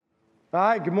All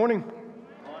right, good morning.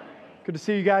 Good to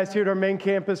see you guys here at our main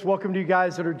campus. Welcome to you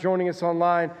guys that are joining us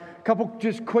online. A couple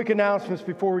just quick announcements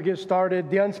before we get started.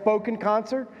 The Unspoken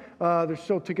concert, there's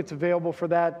still tickets available for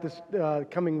that this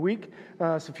coming week.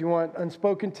 So if you want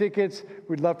Unspoken tickets,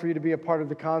 we'd love for you to be a part of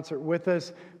the concert with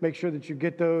us. Make sure that you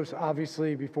get those,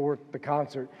 obviously, before the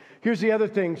concert. Here's the other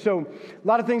thing. So a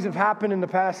lot of things have happened in the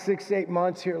past 6 to 8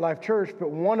 months here at Life Church, but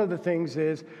one of the things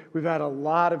is we've had a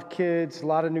lot of kids, a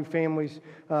lot of new families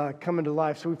come into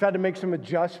life. So we've had to make some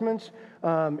adjustments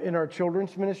in our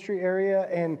children's ministry area.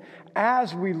 And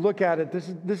as we look at it,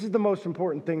 this is the most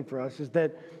important thing for us, is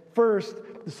that first,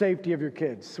 the safety of your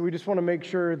kids. So we just want to make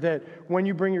sure that when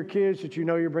you bring your kids, that you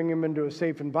know you're bringing them into a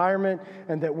safe environment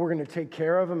and that we're going to take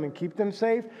care of them and keep them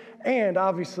safe. And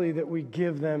obviously that we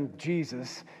give them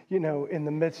Jesus, in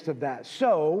the midst of that.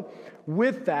 So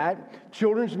with that,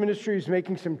 children's ministry is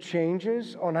making some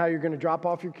changes on how you're going to drop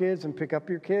off your kids and pick up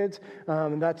your kids.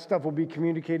 And that stuff will be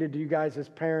communicated to you guys as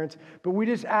parents. But we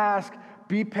just ask,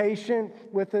 be patient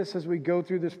with us as we go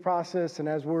through this process and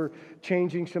as we're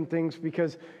changing some things,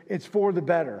 because it's for the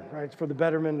better, right? It's for the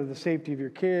betterment of the safety of your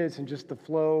kids and just the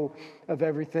flow of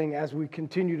everything as we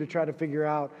continue to try to figure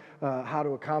out how to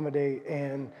accommodate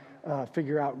and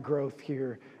figure out growth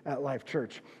here at Life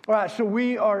Church. All right, so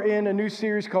we are in a new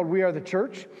series called We Are the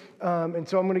Church. And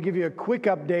so I'm going to give you a quick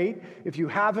update. If you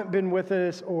haven't been with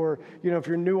us, or if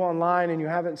you're new online and you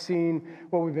haven't seen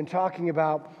what we've been talking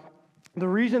about, the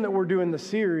reason that we're doing the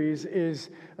series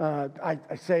is, I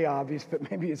say obvious, but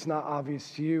maybe it's not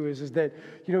obvious to you, is that,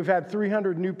 we've had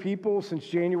 300 new people since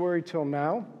January till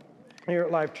now here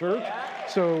at Life Church.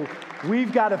 So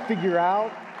we've got to figure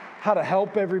out how to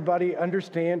help everybody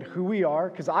understand who we are,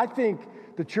 because I think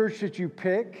the church that you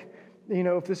pick,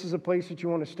 if this is a place that you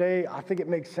want to stay, I think it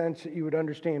makes sense that you would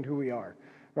understand who we are,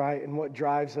 right, and what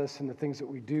drives us and the things that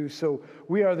we do. So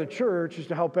We Are the Church is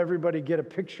to help everybody get a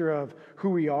picture of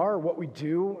who we are, what we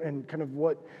do, and kind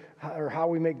of how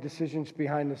we make decisions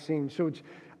behind the scenes. So it's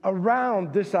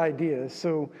around this idea.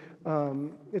 So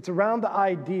it's around the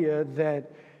idea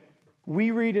that we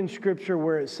read in Scripture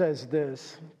where it says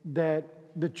this, that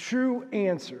the true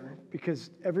answer, because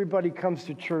everybody comes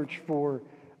to church for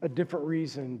a different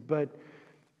reason, but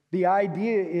the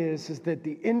idea is that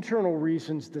the internal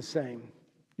reason's the same.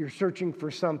 You're searching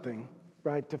for something,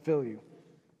 right, to fill you,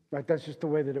 right? That's just the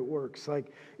way that it works.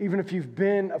 Like, even if you've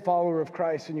been a follower of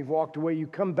Christ and you've walked away, you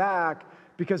come back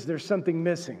because there's something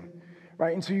missing,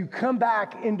 right? And so you come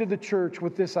back into the church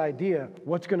with this idea,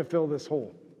 what's going to fill this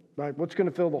hole, right? What's going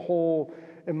to fill the hole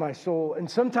in my soul? And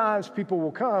sometimes people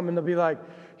will come and they'll be like,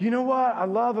 you know what I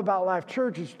love about Life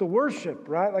Church? It's the worship,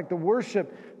 right? Like the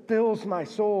worship fills my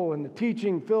soul, and the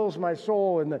teaching fills my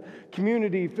soul, and the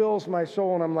community fills my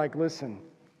soul. And I'm like, listen,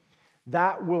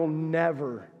 that will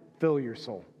never fill your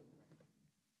soul.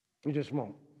 You just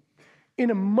won't. In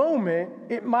a moment,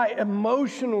 it might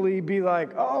emotionally be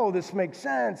like, oh, this makes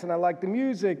sense, and I like the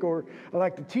music, or I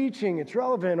like the teaching, it's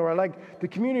relevant, or I like the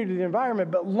community, the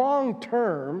environment. But long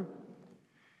term,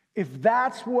 if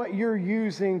that's what you're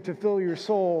using to fill your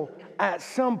soul, at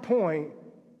some point,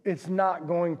 it's not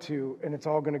going to, and it's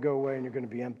all going to go away, and you're going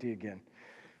to be empty again.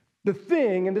 The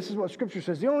thing, and this is what Scripture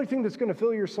says, the only thing that's going to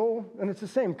fill your soul, and it's the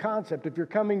same concept, if you're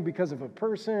coming because of a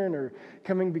person or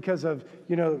coming because of,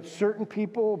 certain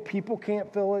people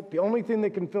can't fill it. The only thing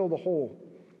that can fill the hole,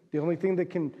 the only thing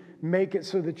that can make it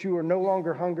so that you are no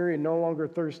longer hungry and no longer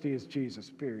thirsty is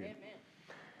Jesus, period. Amen.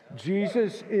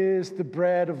 Jesus is the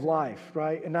bread of life,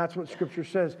 right? And that's what Scripture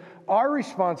says. Our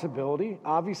responsibility,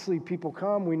 obviously people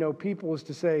come, we know people, is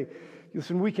to say,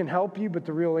 listen, we can help you, but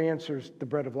the real answer is the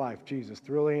bread of life, Jesus.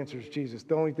 The real answer is Jesus.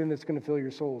 The only thing that's going to fill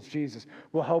your soul is Jesus.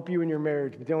 We'll help you in your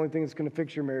marriage, but the only thing that's going to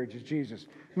fix your marriage is Jesus.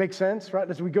 Makes sense, right?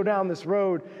 As we go down this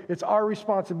road, it's our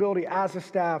responsibility as a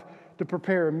staff to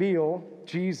prepare a meal,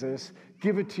 Jesus,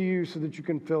 give it to you so that you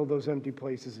can fill those empty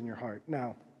places in your heart.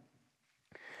 Now,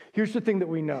 here's the thing that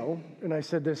we know, and I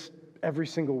said this every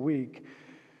single week.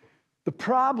 The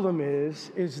problem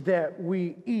is that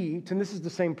we eat, and this is the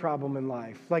same problem in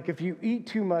life. Like if you eat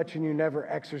too much and you never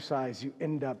exercise, you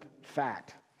end up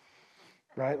fat,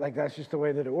 right? Like that's just the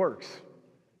way that it works.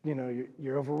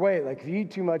 You're overweight. Like if you eat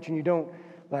too much and you don't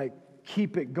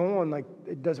keep it going, like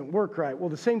it doesn't work right. Well,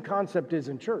 the same concept is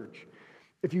in church.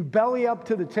 If you belly up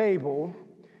to the table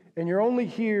and you're only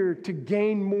here to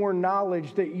gain more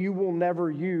knowledge that you will never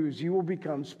use, you will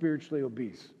become spiritually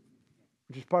obese.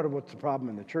 Which is part of what's the problem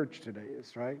in the church today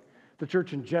is, right? The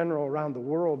church in general around the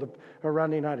world,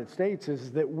 around the United States,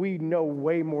 is that we know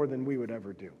way more than we would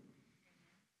ever do.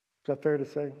 Is that fair to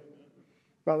say?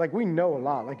 Right? Like we know a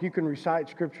lot. Like you can recite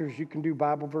scriptures, you can do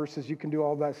Bible verses, you can do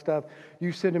all that stuff.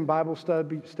 You sit in Bible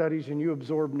studies and you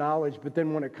absorb knowledge, but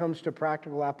then when it comes to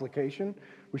practical application,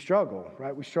 we struggle,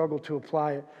 right? We struggle to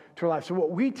apply it to our life. So what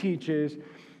we teach is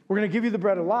we're going to give you the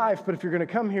bread of life, but if you're going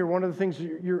to come here, one of the things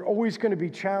you're always going to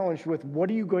be challenged with, what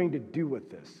are you going to do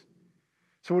with this?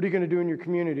 So what are you going to do in your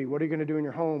community? What are you going to do in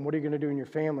your home? What are you going to do in your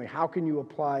family? How can you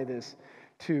apply this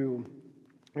to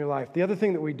your life? The other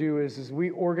thing that we do is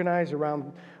we organize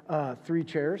around 3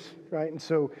 chairs, right? And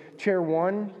so chair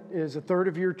 1 is a third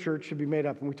of your church should be made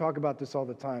up, and we talk about this all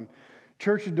the time.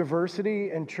 Church diversity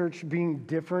and church being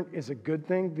different is a good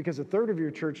thing because a third of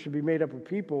your church should be made up of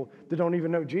people that don't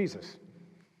even know Jesus,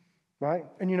 right?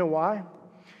 And you know why?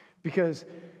 Because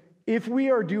if we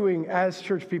are doing, as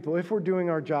church people, if we're doing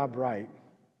our job right,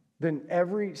 then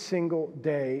every single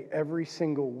day, every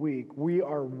single week, we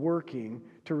are working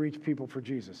to reach people for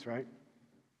Jesus, right?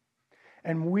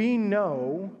 And we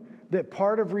know that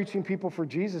part of reaching people for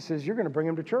Jesus is you're going to bring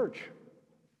them to church.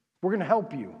 We're going to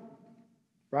help you,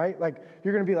 right? Like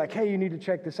you're going to be like, hey, you need to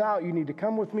check this out. You need to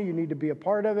come with me. You need to be a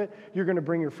part of it. You're going to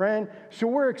bring your friend. So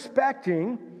we're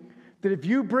expecting that if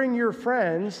you bring your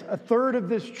friends, a third of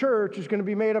this church is going to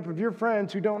be made up of your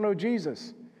friends who don't know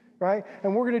Jesus. Right?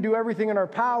 And we're going to do everything in our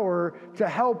power to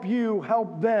help you,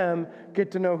 help them get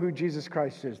to know who Jesus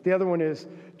Christ is. The other one is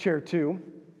chair 2.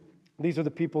 These are the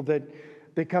people that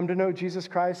they come to know Jesus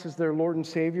Christ as their Lord and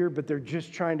Savior, but they're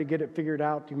just trying to get it figured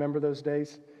out. Do you remember those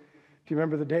days? Do you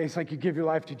remember the days like you give your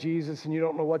life to Jesus and you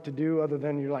don't know what to do other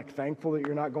than you're like thankful that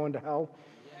you're not going to hell?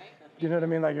 You know what I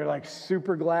mean? Like you're like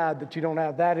super glad that you don't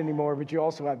have that anymore, but you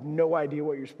also have no idea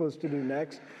what you're supposed to do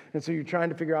next. And so you're trying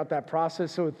to figure out that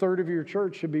process. So a third of your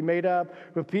church should be made up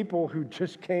of people who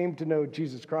just came to know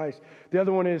Jesus Christ. The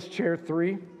other one is chair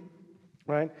 3,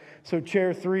 right? So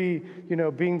chair 3,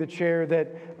 being the chair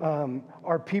that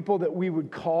are people that we would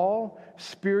call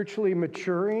spiritually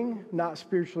maturing, not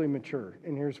spiritually mature.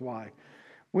 And here's why.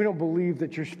 We don't believe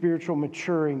that your spiritual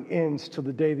maturing ends till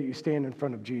the day that you stand in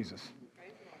front of Jesus.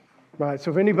 Right,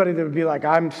 so if anybody that would be like,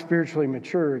 I'm spiritually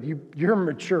mature, you're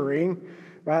maturing,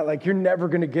 right? Like you're never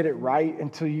going to get it right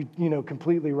until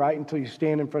completely right until you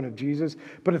stand in front of Jesus.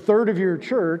 But a third of your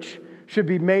church should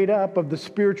be made up of the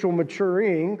spiritual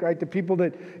maturing, right? The people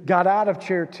that got out of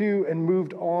chair 2 and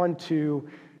moved on to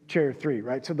chair 3,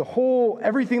 right? So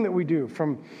everything that we do,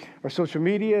 from our social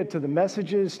media to the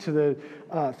messages to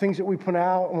the things that we put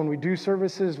out when we do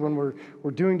services, when we're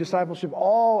doing discipleship,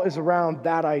 all is around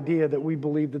that idea that we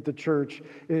believe that the church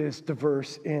is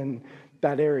diverse in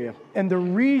that area. And the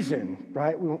reason,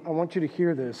 right, I want you to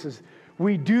hear this, is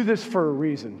we do this for a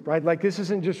reason, right? Like this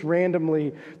isn't just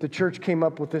randomly the church came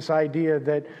up with this idea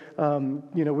that,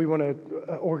 we want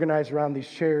to organize around these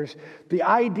chairs. The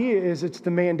idea is it's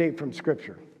the mandate from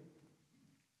Scripture.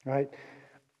 Right?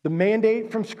 The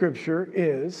mandate from Scripture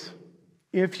is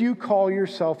if you call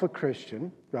yourself a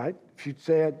Christian, right? If you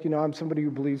say, I'm somebody who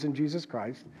believes in Jesus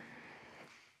Christ,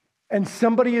 and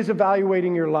somebody is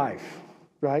evaluating your life,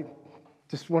 right?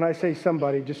 Just when I say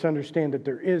somebody, just understand that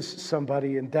there is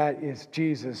somebody, and that is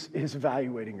Jesus is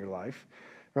evaluating your life,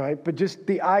 right? But just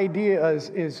the idea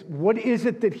is what is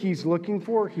it that he's looking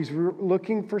for? He's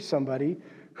looking for somebody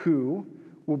who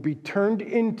will be turned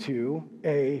into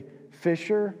a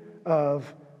fisher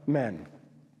of men.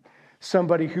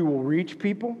 Somebody who will reach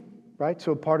people, right?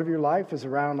 So a part of your life is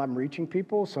around I'm reaching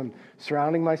people. So I'm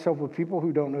surrounding myself with people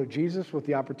who don't know Jesus with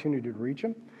the opportunity to reach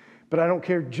them. But I don't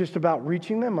care just about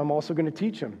reaching them. I'm also going to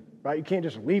teach them, right? You can't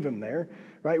just leave them there,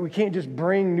 right? We can't just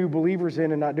bring new believers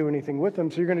in and not do anything with them.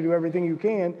 So you're going to do everything you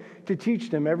can to teach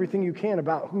them everything you can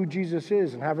about who Jesus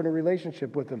is and having a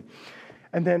relationship with them.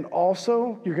 And then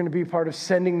also you're going to be part of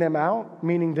sending them out,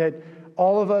 meaning that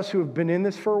all of us who have been in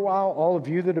this for a while, all of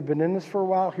you that have been in this for a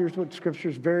while, here's what Scripture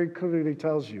very clearly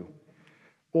tells you.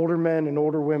 Older men and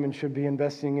older women should be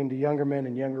investing into younger men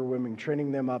and younger women,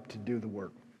 training them up to do the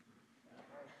work.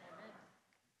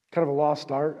 Kind of a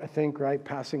lost art, I think, right?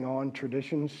 Passing on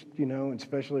traditions, and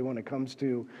especially when it comes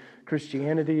to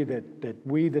Christianity, that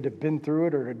we that have been through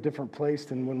it are at a different place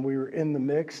than when we were in the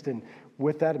mix. And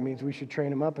with that, it means we should train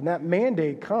them up. And that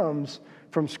mandate comes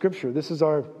from Scripture. This is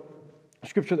our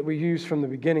Scripture that we use from the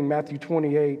beginning, Matthew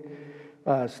 28,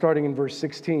 starting in verse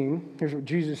 16. Here's what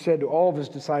Jesus said to all of his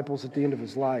disciples at the end of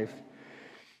his life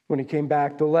when he came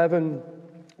back. Then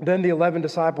the 11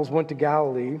 disciples went to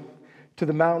Galilee, to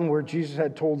the mountain where Jesus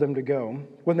had told them to go.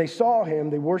 When they saw him,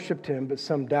 they worshiped him, but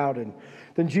some doubted.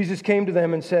 Then Jesus came to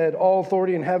them and said, "All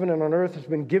authority in heaven and on earth has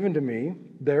been given to me.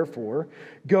 Therefore,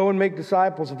 go and make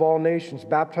disciples of all nations,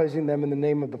 baptizing them in the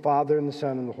name of the Father and the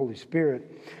Son and the Holy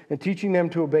Spirit, and teaching them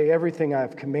to obey everything I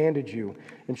have commanded you.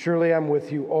 And surely I'm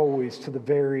with you always to the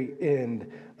very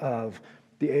end of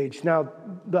the age." Now,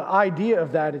 the idea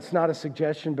of that, it's not a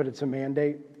suggestion, but it's a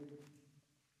mandate.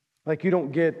 Like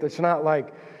it's not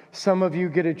like some of you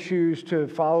get to choose to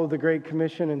follow the Great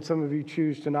Commission and some of you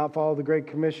choose to not follow the Great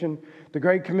Commission. The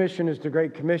Great Commission is the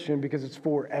Great Commission because it's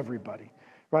for everybody,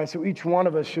 right? So each one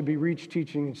of us should be reach,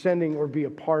 teaching, and sending or be a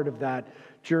part of that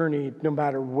journey no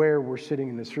matter where we're sitting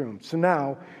in this room. So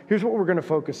now, here's what we're going to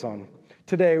focus on.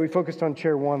 Today, we focused on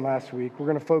chair 1 last week. We're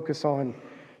going to focus on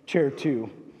chair 2.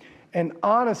 And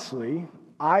honestly,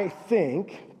 I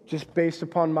think, just based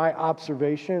upon my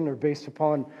observation or based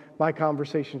upon my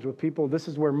conversations with people, this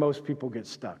is where most people get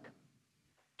stuck.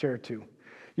 Chair 2.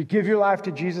 You give your life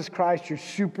to Jesus Christ, you're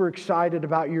super excited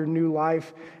about your new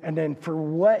life, and then for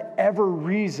whatever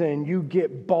reason, you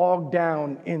get bogged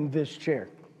down in this chair,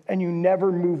 and you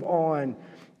never move on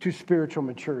to spiritual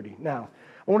maturity. Now,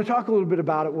 I want to talk a little bit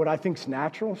about it, what I think is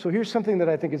natural. So here's something that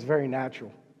I think is very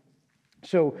natural.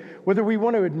 So whether we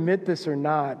want to admit this or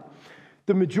not,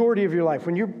 the majority of your life,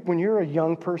 when you're a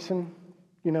young person,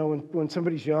 you know, when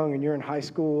somebody's young and you're in high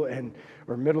school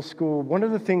or middle school, one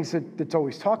of the things that's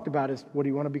always talked about is, what do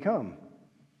you want to become?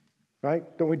 Right?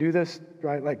 Don't we do this?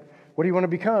 Right? Like, what do you want to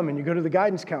become? And you go to the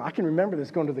guidance counselor. I can remember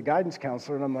this, going to the guidance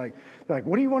counselor, and I'm like,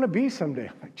 what do you want to be someday?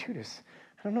 I'm like, Judas,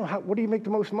 I don't know. What do you make the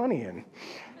most money in?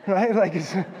 Right?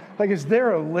 Is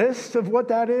there a list of what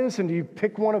that is? And do you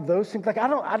pick one of those things? Like, I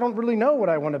don't really know what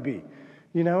I want to be,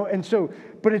 you know? And so,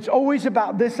 but it's always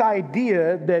about this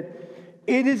idea that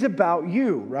it is about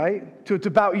you, right? So it's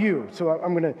about you. So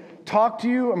I'm going to talk to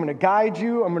you. I'm going to guide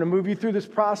you. I'm going to move you through this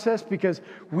process because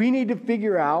we need to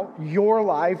figure out your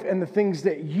life and the things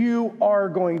that you are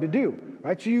going to do,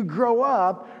 right? So you grow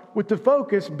up with the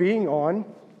focus being on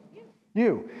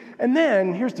you. And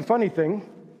then here's the funny thing.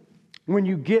 When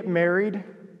you get married,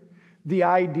 the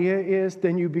idea is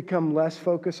then you become less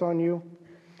focused on you.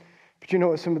 But you know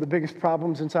what some of the biggest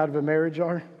problems inside of a marriage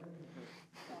are?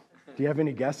 Do you have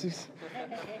any guesses?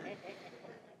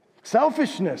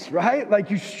 Selfishness, right?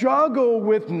 Like you struggle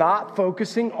with not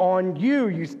focusing on you.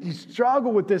 You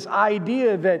struggle with this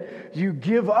idea that you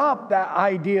give up that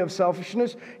idea of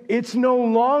selfishness. It's no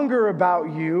longer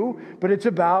about you, but it's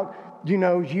about,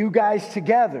 you guys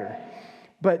together.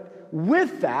 But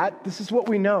with that, this is what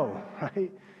we know,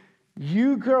 right?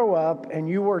 You grow up and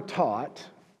you are taught,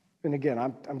 and again,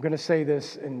 I'm going to say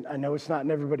this, and I know it's not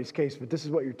in everybody's case, but this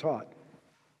is what you're taught,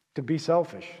 to be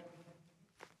selfish.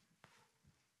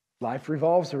 Life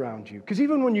revolves around you. Because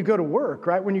even when you go to work,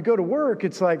 right? When you go to work,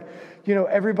 it's like,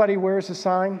 everybody wears a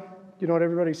sign. You know what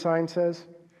everybody's sign says?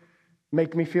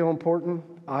 Make me feel important.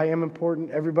 I am important.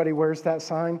 Everybody wears that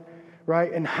sign,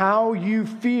 right? And how you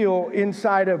feel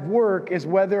inside of work is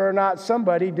whether or not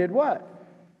somebody did what?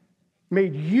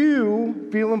 Made you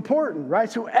feel important, right?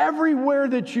 So everywhere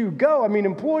that you go,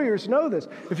 employers know this.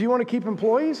 If you want to keep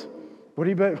employees,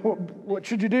 what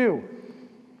should you do?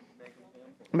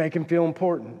 Make them feel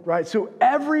important, right? So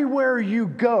everywhere you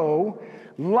go,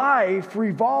 life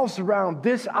revolves around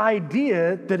this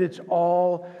idea that it's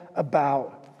all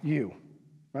about you,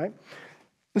 right?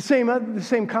 The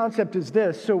same concept is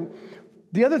this. So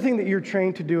the other thing that you're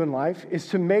trained to do in life is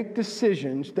to make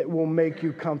decisions that will make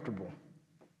you comfortable.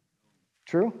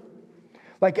 True?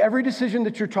 Like every decision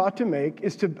that you're taught to make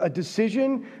is a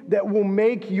decision that will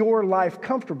make your life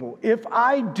comfortable. If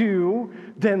I do,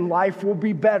 then life will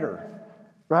be better.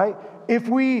 Right? If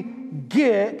we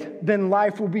get, then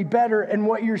life will be better. And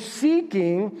what you're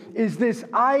seeking is this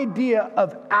idea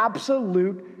of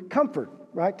absolute comfort,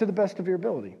 right? To the best of your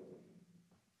ability.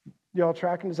 Y'all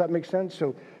tracking? Does that make sense?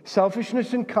 So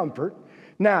selfishness and comfort.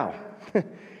 Now,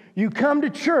 you come to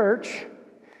church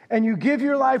and you give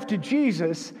your life to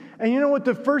Jesus, and you know what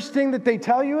the first thing that they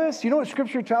tell you is? You know what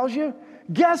Scripture tells you?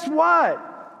 Guess what?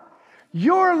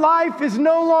 Your life is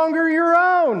no longer your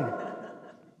own.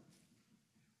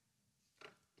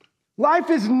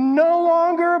 Life is no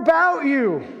longer about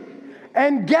you.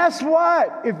 And guess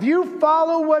what? If you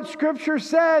follow what Scripture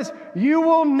says, you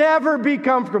will never be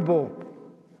comfortable.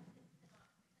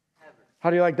 How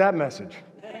do you like that message?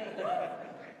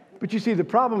 But you see, the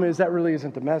problem is that really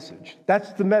isn't the message.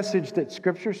 That's the message that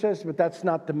Scripture says, but that's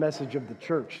not the message of the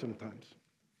church sometimes.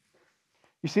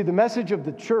 You see, the message of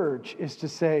the church is to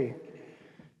say,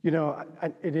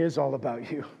 it is all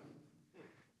about you.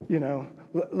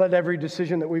 Let every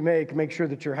decision that we make sure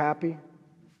that you're happy.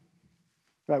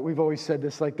 Right? We've always said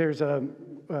this, like there's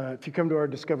if you come to our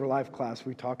Discover Life class,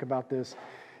 we talk about this.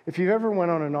 If you ever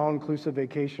went on an all-inclusive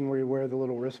vacation where you wear the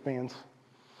little wristbands,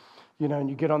 and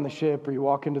you get on the ship or you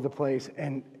walk into the place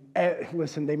and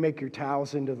listen, they make your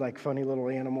towels into like funny little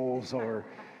animals, or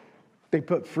they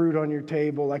put fruit on your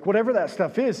table, like whatever that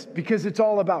stuff is, because it's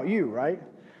all about you, right?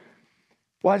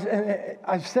 Well,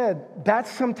 I've said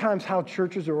that's sometimes how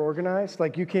churches are organized.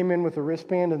 Like you came in with a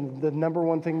wristband, and the number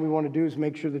one thing we want to do is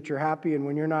make sure that you're happy. And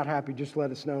when you're not happy, just let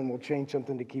us know and we'll change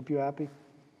something to keep you happy.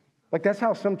 Like that's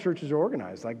how some churches are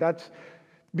organized. Like that's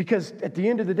because at the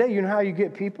end of the day, you know how you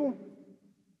get people?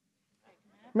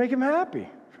 Make them happy,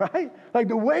 right? Like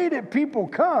the way that people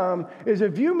come is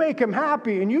if you make them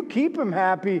happy and you keep them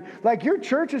happy, like your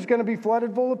church is going to be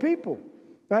flooded full of people.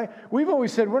 Right? We've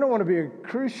always said we don't want to be a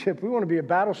cruise ship. We want to be a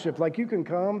battleship. Like you can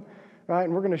come, right,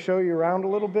 and we're going to show you around a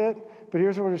little bit. But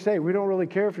here's what we're going to say. We don't really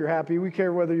care if you're happy. We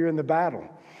care whether you're in the battle.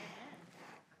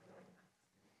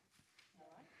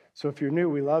 So if you're new,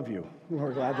 we love you.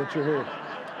 We're glad that you're here.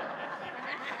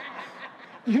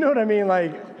 You know what I mean?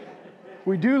 Like,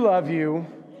 we do love you,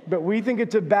 but we think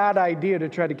it's a bad idea to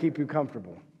try to keep you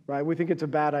comfortable. Right? We think it's a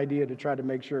bad idea to try to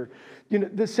make sure,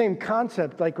 the same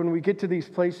concept, like when we get to these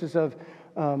places of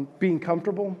being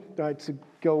comfortable, right, to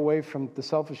go away from the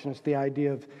selfishness, the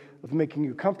idea of making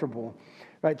you comfortable,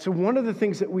 right? So one of the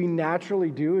things that we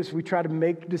naturally do is we try to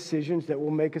make decisions that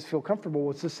will make us feel comfortable.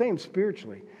 It's the same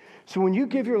spiritually. So when you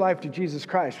give your life to Jesus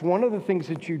Christ, one of the things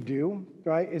that you do,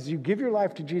 right, is you give your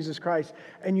life to Jesus Christ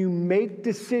and you make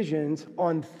decisions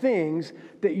on things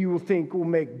that you will think will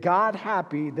make God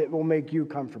happy, that will make you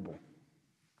comfortable.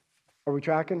 Are we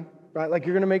tracking? Right? Like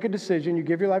you're going to make a decision, you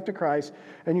give your life to Christ,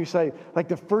 and you say, like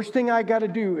the first thing I got to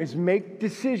do is make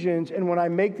decisions, and when I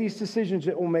make these decisions,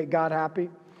 it will make God happy.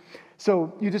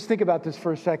 So you just think about this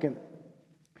for a second.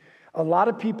 A lot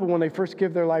of people, when they first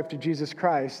give their life to Jesus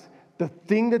Christ, the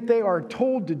thing that they are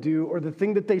told to do or the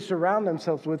thing that they surround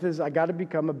themselves with is, I got to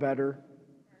become a better,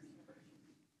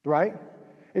 right?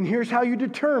 And here's how you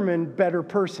determine better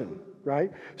person,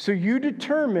 right? So you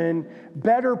determine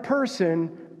better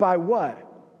person by what?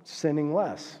 Sinning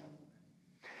less.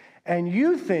 And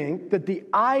you think that the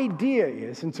idea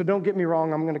is, and so don't get me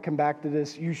wrong, I'm going to come back to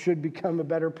this, you should become a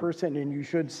better person and you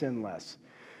should sin less.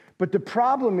 But the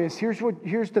problem is,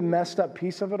 here's the messed up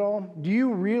piece of it all. Do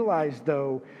you realize,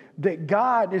 though, that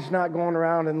God is not going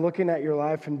around and looking at your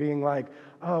life and being like,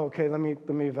 oh, okay, let me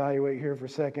evaluate here for a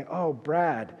second. Oh,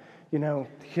 Brad,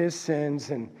 his sins,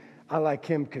 and I like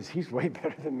him because he's way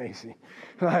better than Macy.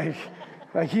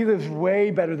 Like he lives way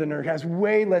better than her, has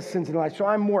way less sins in life. So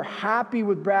I'm more happy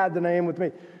with Brad than I am with me.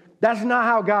 That's not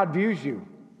how God views you.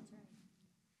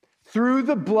 Through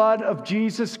the blood of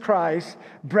Jesus Christ,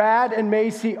 Brad and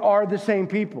Macy are the same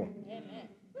people. Amen.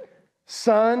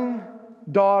 Son,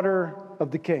 daughter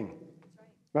of the King.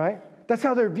 Right? That's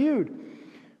how they're viewed.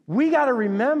 We got to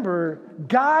remember,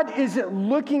 God isn't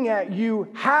looking at you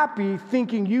happy,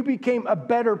 thinking you became a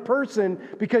better person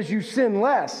because you sin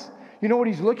less. You know what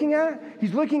he's looking at?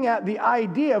 He's looking at the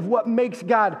idea of what makes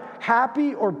God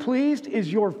happy or pleased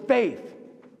is your faith.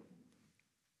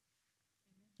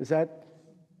 Is that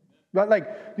right? Like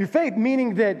your faith,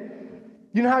 meaning that,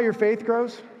 you know how your faith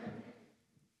grows?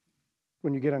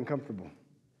 When you get uncomfortable.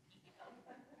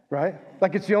 Right?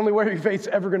 Like it's the only way your faith's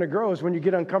ever going to grow is when you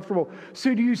get uncomfortable.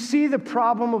 So do you see the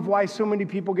problem of why so many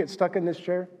people get stuck in this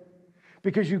chair?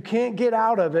 Because you can't get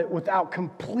out of it without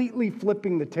completely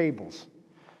flipping the tables.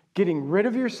 Getting rid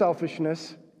of your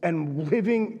selfishness and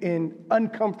living in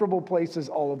uncomfortable places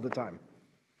all of the time.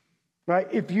 Right?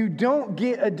 If you don't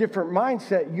get a different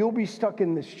mindset, you'll be stuck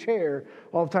in this chair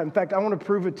all the time. In fact, I want to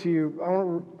prove it to you. I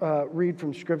want to read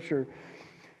from Scripture.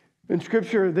 In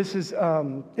Scripture, this is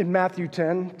in Matthew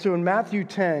 10. So in Matthew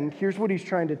 10, here's what he's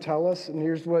trying to tell us, and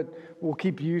here's what we'll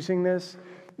keep using this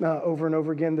over and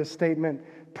over again, this statement.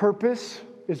 Purpose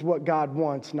is what God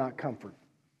wants, not comfort.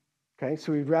 Okay,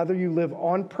 so we'd rather you live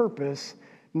on purpose,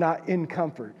 not in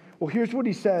comfort. Well, here's what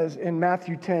he says in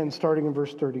Matthew 10, starting in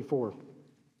verse 34. It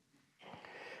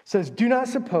says, do not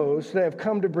suppose that I have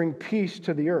come to bring peace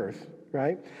to the earth,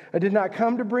 right? I did not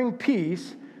come to bring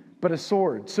peace, but a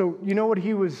sword. So you know what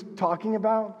he was talking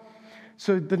about?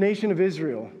 So the nation of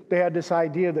Israel, they had this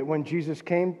idea that when Jesus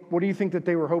came, what do you think that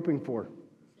they were hoping for?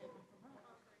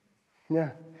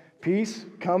 Yeah. Peace,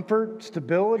 comfort,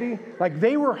 stability. Like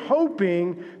they were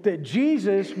hoping that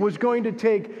Jesus was going to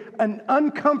take an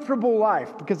uncomfortable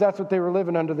life because that's what they were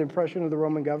living under, the impression of the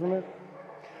Roman government.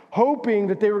 hoping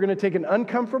that they were going to take an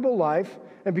uncomfortable life,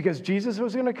 and because Jesus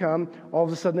was going to come, all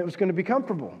of a sudden it was going to be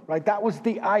comfortable, right? That was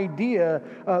the idea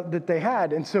that they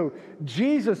had. And so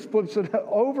Jesus flips it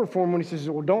over for them when he says,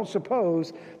 well, don't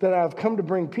suppose that I have come to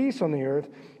bring peace on the earth.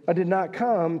 I did not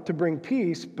come to bring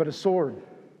peace, but a sword.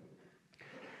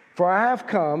 For I have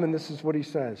come, and this is what he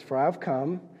says, for I have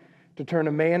come to turn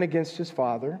a man against his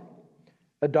father,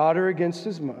 a daughter against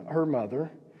her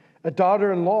mother, a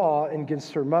daughter-in-law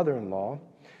against her mother-in-law.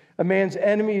 A man's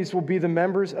enemies will be the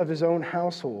members of his own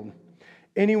household.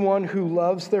 Anyone who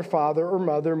loves their father or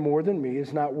mother more than me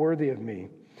is not worthy of me.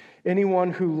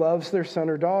 Anyone who loves their son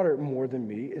or daughter more than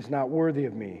me is not worthy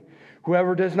of me.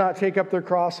 Whoever does not take up their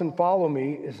cross and follow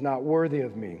me is not worthy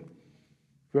of me.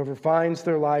 Whoever finds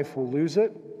their life will lose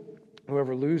it.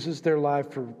 Whoever loses their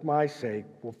life for my sake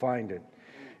will find it.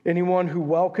 Anyone who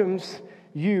welcomes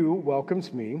you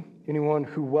welcomes me. Anyone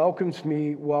who welcomes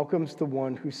me welcomes the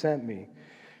one who sent me.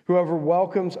 Whoever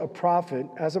welcomes a prophet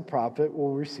as a prophet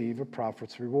will receive a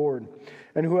prophet's reward.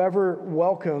 And whoever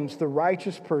welcomes the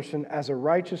righteous person as a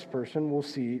righteous person will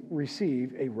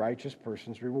receive a righteous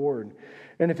person's reward.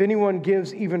 And if anyone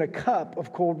gives even a cup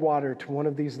of cold water to one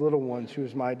of these little ones who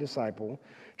is my disciple,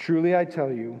 truly I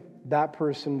tell you, that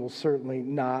person will certainly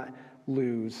not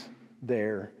lose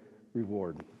their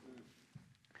reward.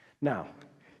 Now,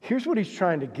 here's what he's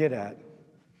trying to get at.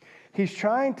 He's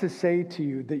trying to say to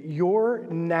you that your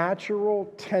natural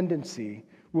tendency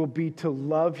will be to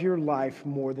love your life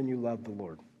more than you love the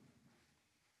Lord.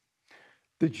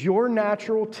 That your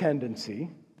natural tendency,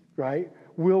 right,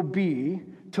 will be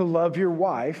to love your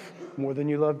wife more than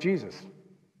you love Jesus.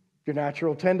 Your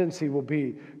natural tendency will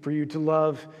be for you to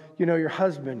love, your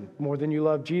husband more than you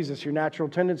love Jesus. Your natural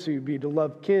tendency will be to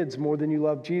love kids more than you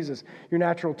love Jesus. Your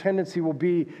natural tendency will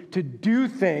be to do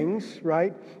things,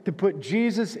 right, to put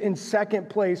Jesus in second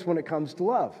place when it comes to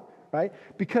love, right?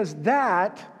 Because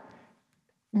that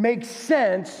makes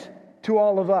sense to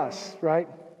all of us, right?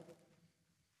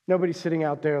 Nobody's sitting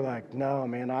out there like, no,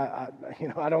 man, I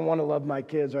don't want to love my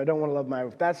kids, or I don't want to love my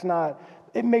wife. That's not,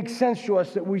 it makes sense to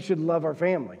us that we should love our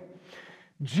family.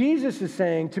 Jesus is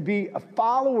saying to be a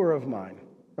follower of mine,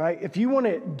 right? If you want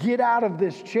to get out of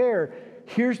this chair,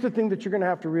 here's the thing that you're going to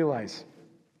have to realize.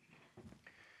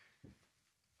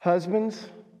 Husbands,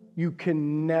 you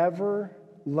can never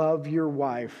love your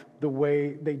wife the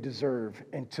way they deserve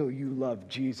until you love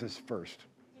Jesus first.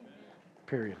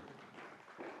 Period.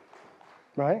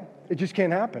 Right? It just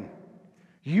can't happen.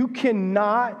 You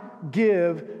cannot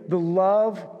give the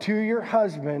love to your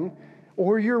husband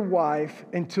or your wife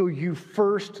until you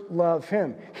first love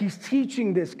him. He's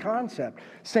teaching this concept.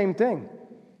 Same thing.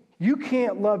 You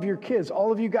can't love your kids.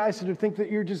 All of you guys that think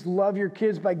that you just love your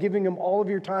kids by giving them all of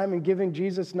your time and giving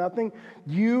Jesus nothing,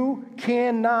 you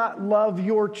cannot love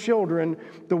your children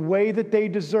the way that they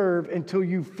deserve until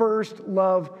you first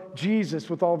love Jesus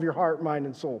with all of your heart, mind,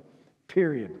 and soul.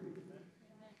 Period.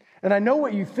 And I know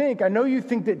what you think. I know you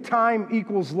think that time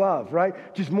equals love, right?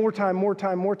 Just more time, more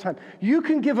time, more time. You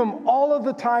can give them all of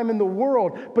the time in the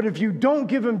world, but if you don't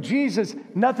give them Jesus,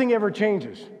 nothing ever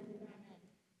changes.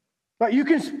 Right? You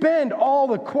can spend all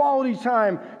the quality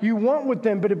time you want with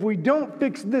them, but if we don't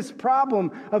fix this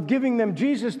problem of giving them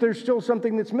Jesus, there's still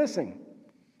something that's missing.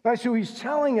 Right? So he's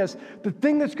telling us the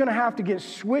thing that's going to have to get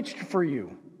switched for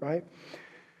you, right?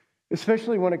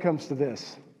 Especially when it comes to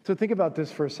this. So think about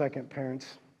this for a second, parents.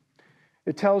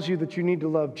 It tells you that you need to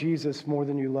love Jesus more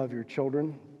than you love your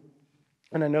children.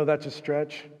 And I know that's a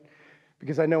stretch,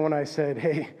 because I know when I said,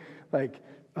 hey,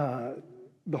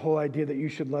 the whole idea that you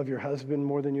should love your husband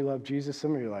more than you love Jesus,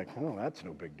 some of you are like, oh, that's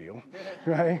no big deal,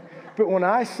 right? But when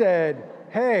I said,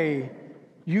 hey,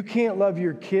 you can't love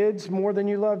your kids more than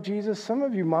you love Jesus, some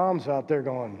of you moms out there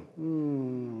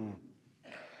going,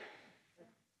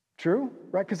 True,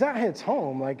 right? Because that hits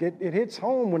home. It hits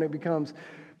home when it becomes,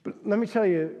 but let me tell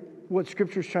you what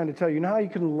Scripture's trying to tell you. You know how you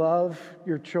can love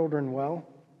your children well?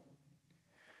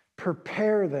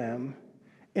 Prepare them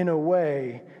in a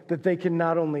way that they can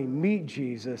not only meet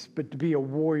Jesus, but to be a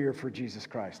warrior for Jesus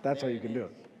Christ. That's how you can do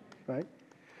it, right?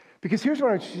 Because here's what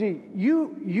I want you to see.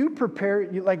 You prepare,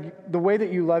 like the way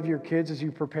that you love your kids is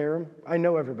you prepare them. I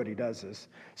know everybody does this.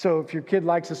 So if your kid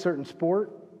likes a certain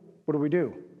sport, what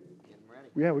do?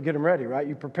 Yeah, we get them ready, right?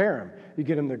 You prepare them. You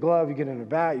get them their glove, you get them their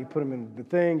bat, you put them in the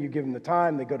thing, you give them the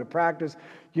time, they go to practice.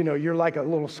 You're like a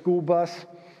little school bus,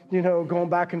 going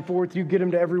back and forth. You get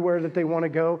them to everywhere that they want to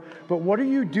go. But what are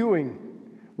you doing?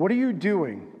 What are you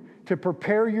doing to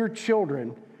prepare your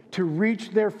children to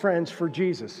reach their friends for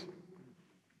Jesus?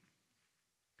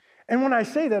 And when I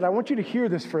say that, I want you to hear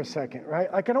this for a second,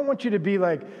 right? Like, I don't want you to be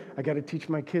like, I got to teach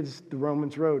my kids the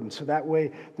Romans road. And so that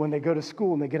way, when they go to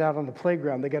school and they get out on the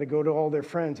playground, they got to go to all their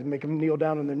friends and make them kneel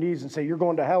down on their knees and say, you're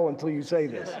going to hell until you say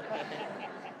this.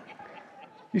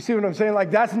 You see what I'm saying?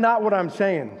 Like, that's not what I'm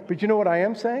saying. But you know what I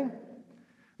am saying?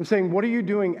 I'm saying, what are you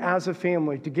doing as a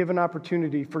family to give an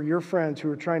opportunity for your friends who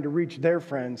are trying to reach their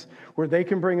friends where they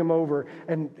can bring them over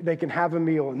and they can have a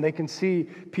meal and they can see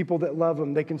people that love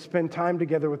them. They can spend time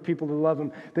together with people that love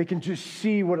them. They can just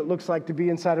see what it looks like to be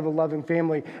inside of a loving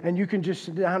family. And you can just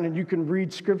sit down and you can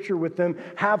read scripture with them,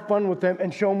 have fun with them,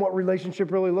 and show them what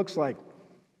relationship really looks like.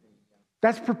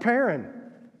 That's preparing,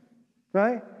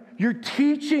 right? You're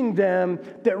teaching them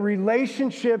that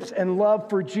relationships and love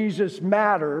for Jesus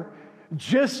matter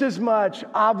just as much,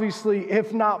 obviously,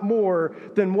 if not more,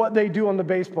 than what they do on the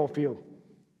baseball field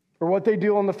or what they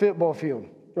do on the football field,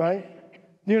 right?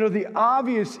 You know, the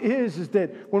obvious is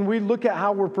that when we look at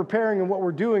how we're preparing and what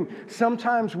we're doing,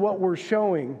 sometimes what we're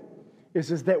showing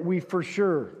is that we for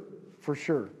sure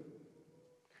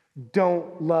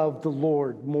don't love the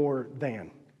Lord more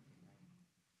than.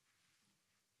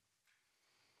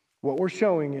 What we're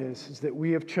showing is that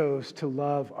we have chose to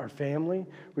love our family.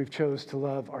 We've chose to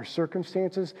love our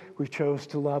circumstances. We've chose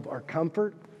to love our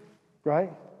comfort,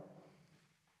 right?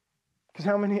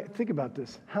 Because think about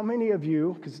this. How many of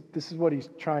you, because this is what he's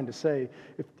trying to say,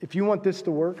 if you want this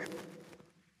to work,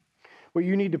 what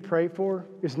you need to pray for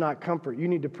is not comfort. You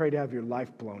need to pray to have your life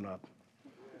blown up.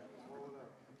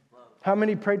 How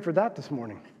many prayed for that this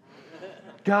morning?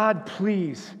 God,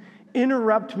 please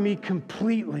interrupt me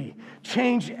completely.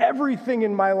 Change everything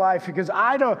in my life because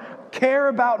I don't care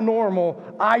about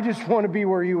normal. I just want to be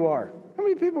where you are. How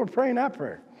many people are praying that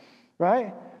prayer?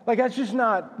 Right? Like, that's just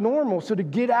not normal. So to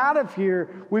get out of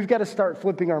here, we've got to start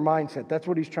flipping our mindset. That's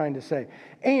what he's trying to say.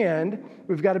 And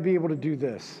we've got to be able to do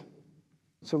this.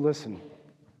 So listen.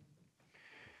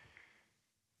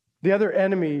 The other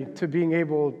enemy to being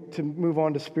able to move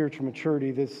on to spiritual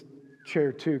maturity, this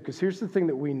chair too, because here's the thing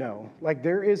that we know. Like,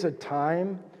 there is a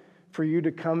time for you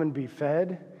to come and be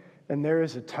fed, and there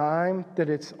is a time that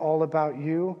it's all about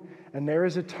you, and there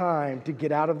is a time to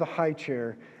get out of the high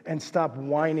chair and stop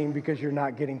whining because you're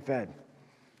not getting fed.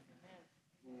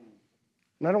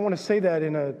 And I don't want to say that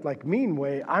in a mean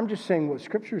way. I'm just saying what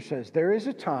Scripture says. There is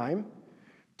a time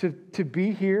to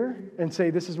be here and say,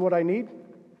 this is what I need.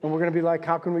 And we're going to be like,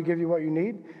 how can we give you what you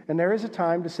need? And there is a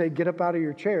time to say, get up out of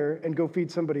your chair and go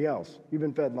feed somebody else. You've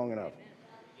been fed long enough.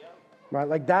 Right?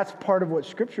 Like, that's part of what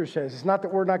Scripture says. It's not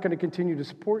that we're not going to continue to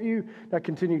support you, not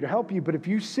continue to help you, but if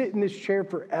you sit in this chair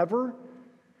forever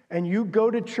and you go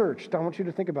to church, I want you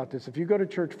to think about this. If you go to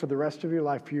church for the rest of your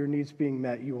life for your needs being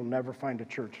met, you will never find a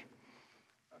church.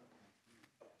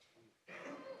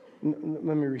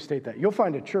 Let me restate that. You'll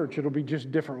find a church. It'll be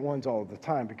just different ones all the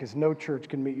time because no church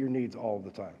can meet your needs all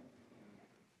the time.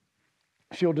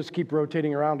 She'll just keep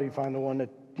rotating around till you find the one that,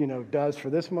 does for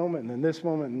this moment and then this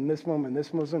moment and this moment and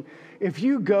this moment. If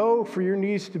you go for your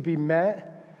needs to be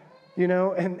met,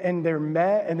 and they're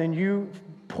met, and then you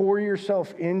pour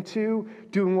yourself into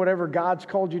doing whatever God's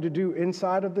called you to do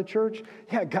inside of the church,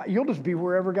 God, you'll just be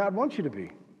wherever God wants you to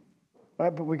be.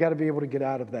 Right? But we got to be able to get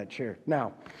out of that chair.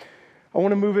 Now, I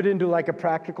want to move it into a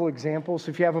practical example. So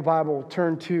if you have a Bible,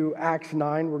 turn to Acts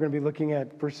 9. We're going to be looking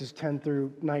at verses 10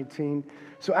 through 19.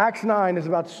 So Acts 9 is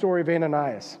about the story of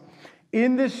Ananias.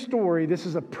 In this story, this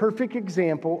is a perfect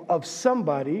example of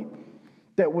somebody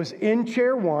that was in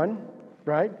chair 1,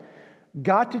 right?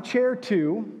 Got to chair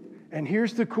 2, and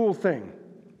here's the cool thing.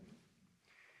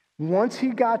 Once he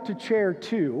got to chair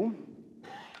 2,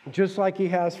 just like he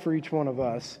has for each one of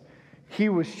us, he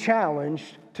was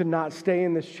challenged to not stay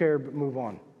in this chair but move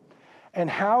on. And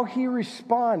how he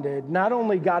responded not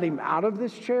only got him out of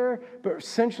this chair, but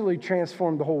essentially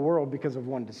transformed the whole world because of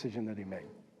one decision that he made.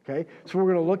 Okay? So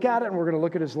we're going to look at it, and we're going to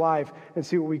look at his life and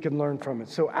see what we can learn from it.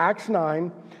 So Acts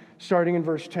 9, starting in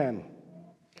verse 10.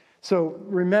 So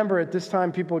remember, at this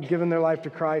time, people had given their life to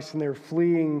Christ, and they were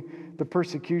fleeing the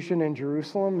persecution in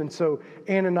Jerusalem. And so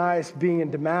Ananias, being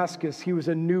in Damascus, he was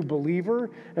a new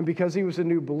believer. And because he was a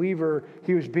new believer,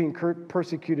 he was being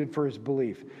persecuted for his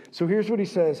belief. So here's what he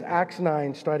says, Acts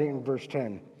 9, starting in verse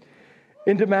 10.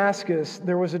 In Damascus,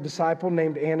 there was a disciple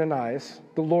named Ananias.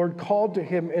 The Lord called to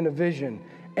him in a vision,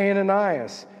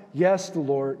 Ananias. Yes,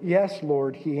 Lord,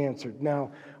 he answered.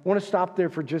 Now, I want to stop there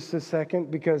for just a second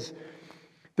because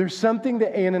there's something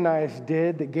that Ananias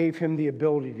did that gave him the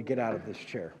ability to get out of this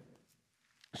chair.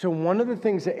 So one of the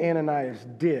things that Ananias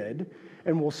did,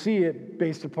 and we'll see it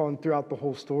based upon throughout the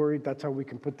whole story, that's how we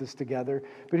can put this together.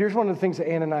 But here's one of the things that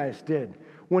Ananias did.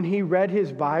 When he read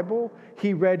his Bible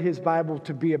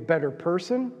to be a better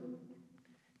person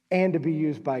and to be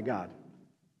used by God.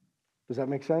 Does that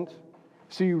make sense?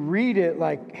 So you read it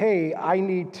like, hey, I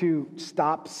need to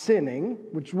stop sinning,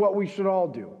 which is what we should all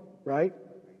do, right?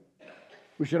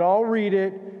 We should all read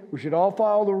it. We should all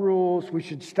follow the rules. We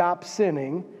should stop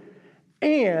sinning.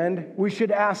 And we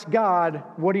should ask God,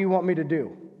 what do you want me to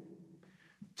do?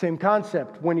 Same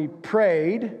concept. When he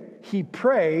prayed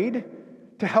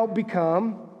to help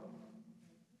become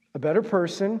a better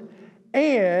person.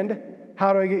 And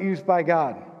how do I get used by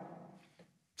God?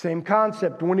 Same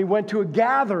concept. When he went to a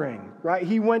gathering, right?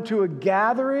 He went to a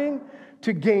gathering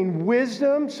to gain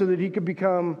wisdom so that he could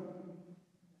become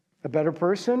a better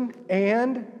person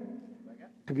and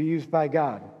to be used by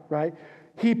God, right?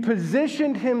 He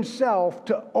positioned himself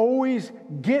to always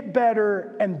get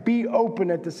better and be open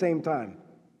at the same time.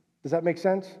 Does that make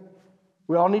sense?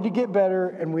 We all need to get better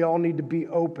and we all need to be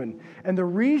open. And the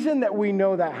reason that we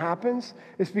know that happens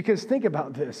is because, think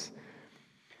about this.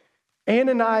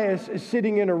 Ananias is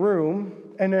sitting in a room,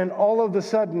 and then all of a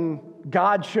sudden,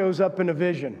 God shows up in a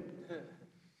vision.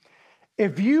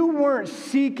 If you weren't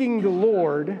seeking the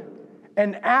Lord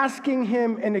and asking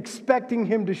him and expecting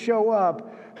him to show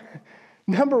up,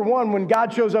 number one, when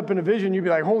God shows up in a vision, you'd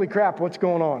be like, holy crap, what's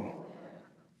going on?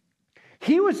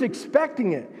 He was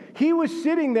expecting it. He was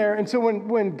sitting there, and so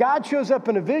when God shows up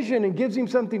in a vision and gives him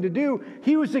something to do,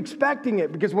 he was expecting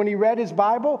it, because when he read his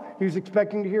Bible, he was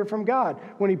expecting to hear from God.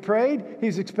 When he prayed, he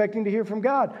was expecting to hear from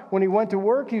God. When he went to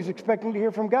work, he was expecting to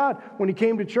hear from God. When he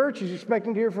came to church, he was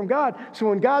expecting to hear from God. So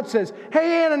when God says,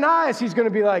 hey, Ananias, he's going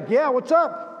to be like, yeah, what's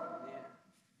up?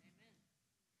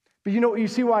 But you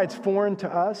see why it's foreign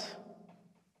to us?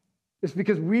 It's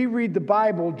because we read the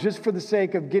Bible just for the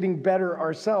sake of getting better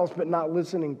ourselves, but not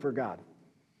listening for God.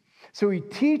 So he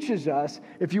teaches us,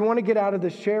 if you want to get out of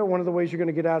this chair, one of the ways you're going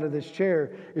to get out of this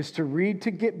chair is to read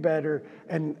to get better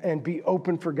and be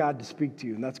open for God to speak to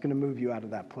you. And that's going to move you out of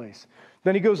that place.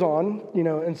 Then he goes on,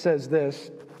 and says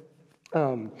this,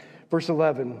 verse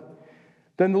 11.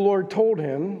 Then the Lord told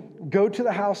him, go to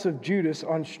the house of Judas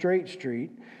on Straight Street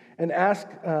and ask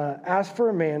for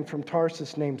a man from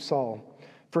Tarsus named Saul.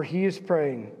 For he is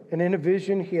praying, and in a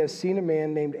vision he has seen a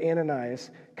man named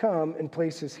Ananias come and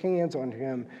place his hands on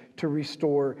him to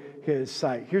restore his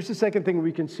sight. Here's the second thing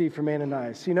we can see from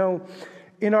Ananias.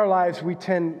 In our lives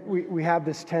we have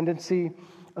this tendency,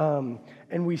 and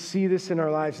we see this in our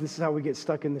lives. This is how we get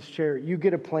stuck in this chair. You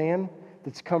get a plan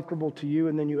that's comfortable to you,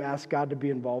 and then you ask God to be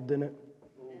involved in it.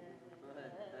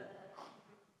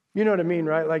 You know what I mean,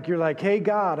 right? Like you're like, hey,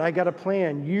 God, I got a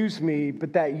plan. Use me.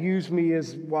 But that use me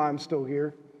is why I'm still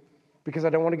here. Because I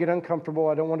don't want to get uncomfortable.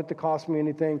 I don't want it to cost me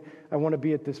anything. I want to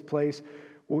be at this place.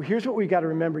 Well, here's what we got to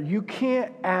remember. You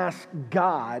can't ask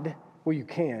God. Well, you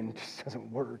can. It just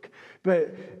doesn't work.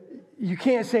 But you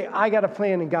can't say, I got a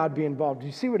plan and God be involved.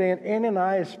 You see what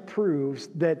Ananias proves?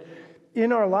 That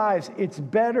in our lives, it's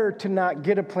better to not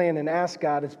get a plan and ask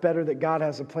God. It's better that God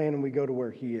has a plan and we go to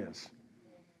where he is.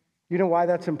 You know why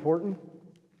that's important?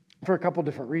 For a couple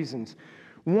different reasons.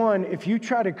 One, if you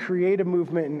try to create a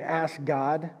movement and ask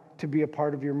God to be a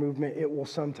part of your movement, it will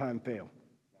sometime fail.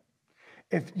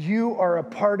 If you are a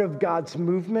part of God's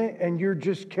movement and you're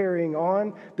just carrying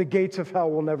on, the gates of hell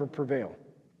will never prevail.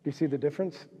 Do you see the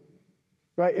difference?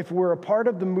 Right? If we're a part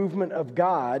of the movement of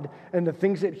God and the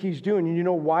things that he's doing, and you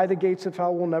know why the gates of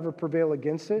hell will never prevail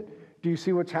against it? Do you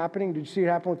see what's happening? Did you see it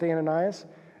happen with Ananias?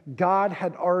 God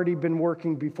had already been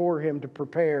working before him to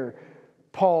prepare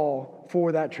Paul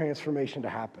for that transformation to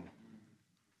happen.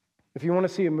 If you want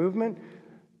to see a movement,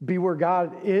 be where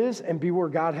God is and be where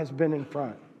God has been in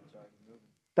front.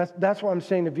 That's what I'm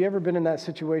saying. Have you ever been in that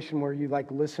situation where you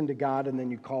listen to God and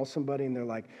then you call somebody and they're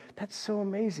like, that's so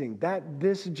amazing that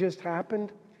this just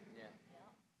happened?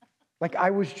 Yeah.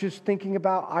 I was just thinking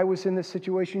about, I was in this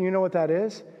situation. You know what that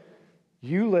is?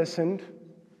 You listened,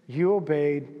 you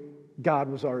obeyed, God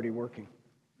was already working,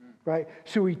 right?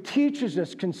 So he teaches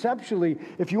us conceptually,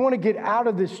 if you want to get out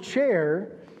of this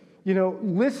chair,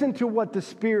 listen to what the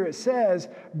Spirit says,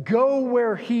 go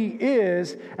where he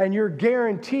is, and you're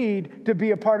guaranteed to be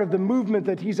a part of the movement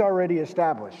that he's already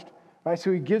established, right?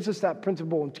 So he gives us that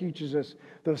principle and teaches us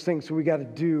those things, so we got to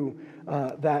do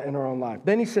that in our own life.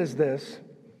 Then he says this,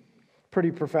 pretty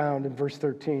profound in verse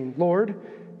 13, Lord,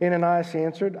 Ananias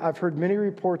answered, I've heard many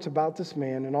reports about this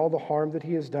man and all the harm that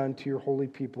he has done to your holy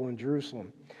people in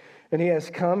Jerusalem. And he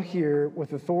has come here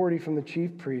with authority from the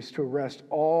chief priests to arrest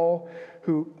all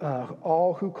who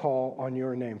call on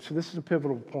your name. So this is a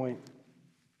pivotal point.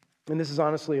 And this is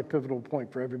honestly a pivotal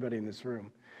point for everybody in this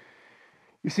room.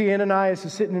 You see, Ananias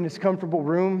is sitting in his comfortable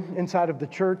room inside of the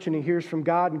church, and he hears from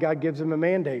God, and God gives him a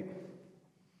mandate.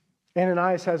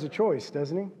 Ananias has a choice,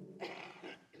 doesn't he?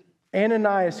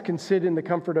 Ananias can sit in the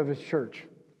comfort of his church.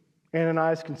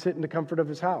 Ananias can sit in the comfort of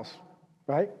his house,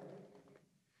 right?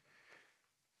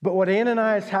 But what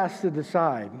Ananias has to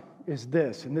decide is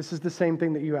this, and this is the same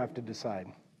thing that you have to decide.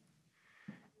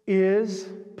 Is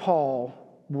Paul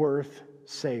worth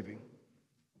saving?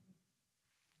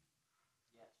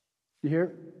 You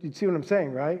hear? You see what I'm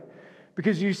saying, right?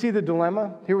 Because you see the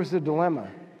dilemma? Here was the dilemma.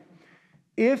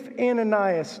 If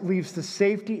Ananias leaves the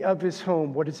safety of his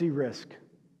home, what does he risk?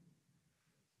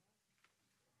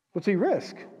 What's he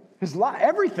risk? His life,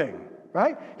 everything,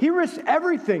 right? He risks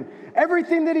everything.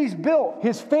 Everything that he's built,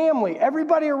 his family,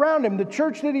 everybody around him, the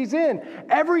church that he's in,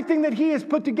 everything that he has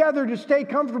put together to stay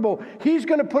comfortable, he's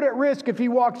going to put at risk if he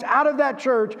walks out of that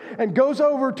church and goes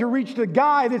over to reach the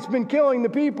guy that's been killing the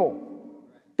people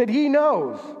that he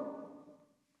knows.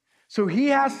 So he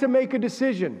has to make a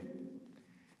decision.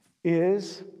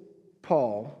 Is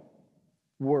Paul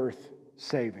worth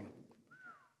saving?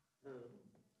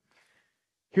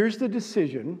 Here's the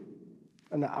decision,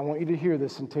 and I want you to hear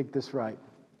this and take this right.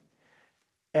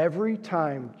 Every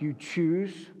time you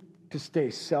choose to stay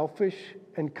selfish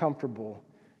and comfortable,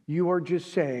 you are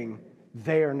just saying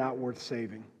they are not worth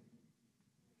saving.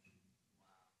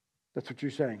 That's what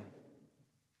you're saying.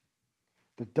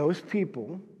 That those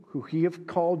people who he have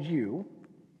called you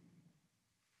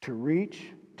to reach,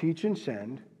 teach, and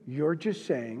send, you're just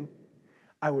saying,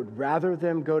 I would rather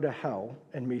them go to hell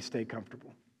and me stay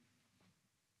comfortable.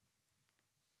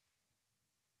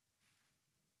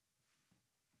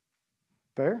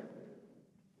 Fair?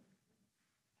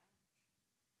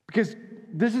 Because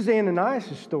this is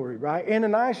Ananias' story, right?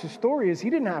 Ananias' story is he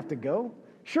didn't have to go.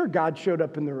 Sure, God showed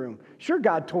up in the room. Sure,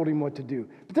 God told him what to do.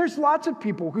 But there's lots of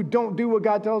people who don't do what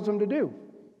God tells them to do,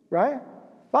 right?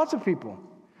 Lots of people.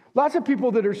 Lots of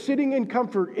people that are sitting in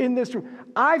comfort in this room.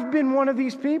 I've been one of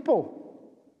these people.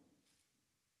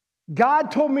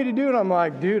 God told me to do it. I'm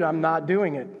like, dude, I'm not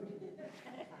doing it.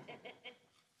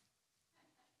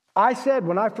 I said,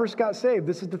 when I first got saved,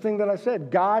 this is the thing that I said.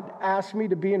 God asked me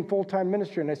to be in full-time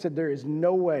ministry, and I said, there is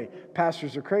no way.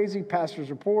 Pastors are crazy,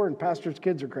 pastors are poor, and pastors'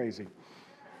 kids are crazy.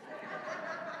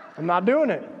 I'm not doing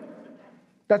it.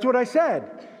 That's what I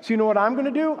said. So you know what I'm going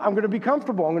to do? I'm going to be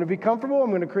comfortable. I'm going to be comfortable.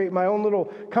 I'm going to create my own little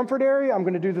comfort area. I'm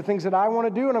going to do the things that I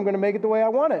want to do, and I'm going to make it the way I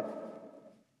want it.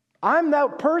 I'm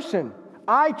that person.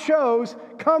 I chose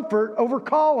comfort over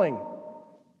calling.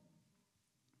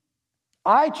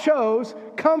 I chose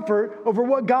comfort over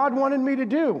what God wanted me to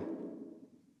do.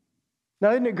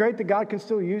 Now, isn't it great that God can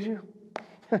still use you?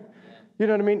 You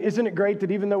know what I mean? Isn't it great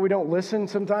that even though we don't listen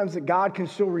sometimes, that God can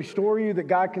still restore you, that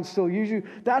God can still use you?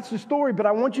 That's the story, but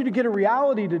I want you to get a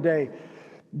reality today.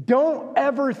 Don't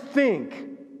ever think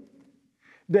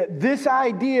that this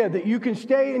idea that you can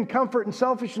stay in comfort and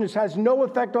selfishness has no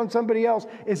effect on somebody else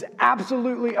is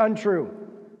absolutely untrue.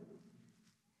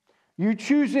 You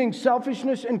choosing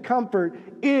selfishness and comfort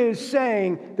is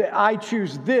saying that I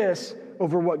choose this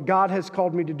over what God has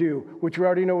called me to do, which we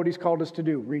already know what he's called us to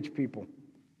do, reach people.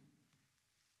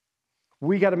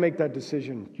 We got to make that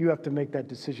decision. You have to make that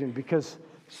decision because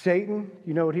Satan,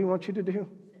 you know what he wants you to do?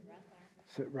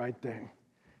 Sit right there.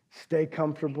 Stay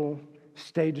comfortable.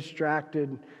 Stay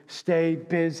distracted. Stay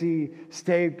busy.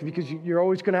 Because you're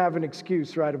always going to have an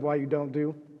excuse, right, of why you don't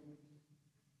do.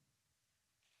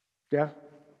 Yeah?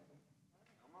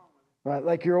 Right,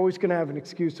 like you're always going to have an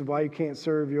excuse of why you can't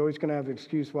serve. You're always going to have an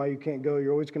excuse why you can't go.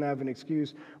 You're always going to have an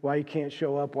excuse why you can't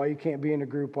show up, why you can't be in a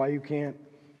group, why you can't.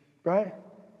 Right?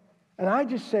 And I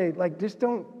just say,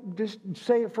 just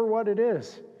say it for what it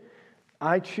is.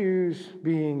 I choose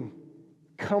being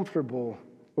comfortable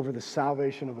over the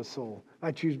salvation of a soul.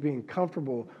 I choose being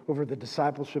comfortable over the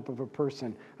discipleship of a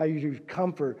person. I choose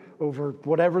comfort over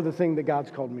whatever the thing that God's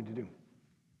called me to do.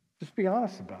 Just be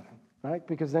honest about it, right?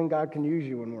 Because then God can use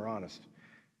you when we're honest.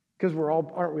 Because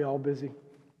aren't we all busy?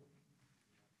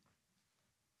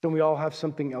 Don't we all have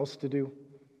something else to do?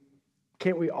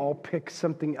 Can't we all pick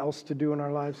something else to do in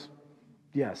our lives?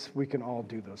 Yes, we can all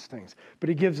do those things. But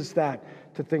he gives us that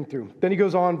to think through. Then he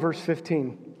goes on, verse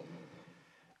 15.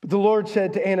 But the Lord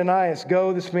said to Ananias,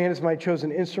 go, this man is my chosen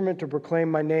instrument to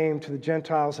proclaim my name to the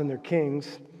Gentiles and their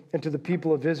kings and to the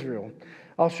people of Israel.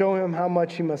 I'll show him how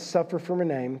much he must suffer for my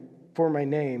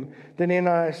name. Then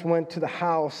Ananias went to the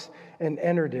house and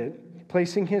entered it.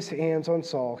 Placing his hands on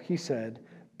Saul, he said,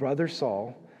 Brother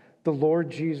Saul, the Lord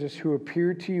Jesus, who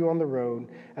appeared to you on the road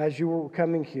as you were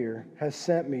coming here, has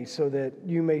sent me so that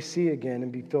you may see again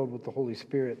and be filled with the Holy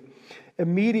Spirit.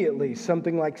 Immediately,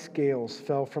 something like scales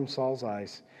fell from Saul's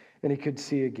eyes, and he could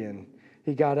see again.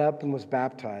 He got up and was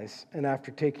baptized, and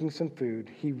after taking some food,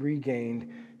 he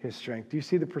regained his strength. Do you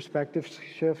see the perspective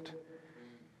shift?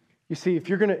 You see, if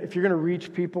you're gonna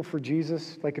reach people for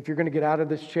Jesus, like if you're gonna get out of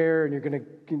this chair and you're gonna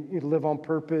live on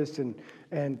purpose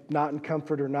and not in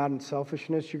comfort or not in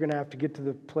selfishness, you're gonna have to get to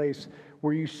the place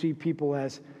where you see people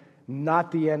as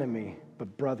not the enemy,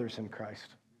 but brothers in Christ.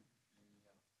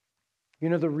 You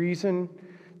know the reason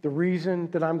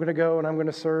that I'm gonna go and I'm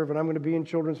gonna serve and I'm gonna be in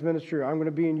children's ministry or I'm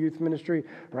gonna be in youth ministry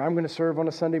or I'm gonna serve on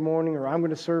a Sunday morning or I'm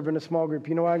gonna serve in a small group.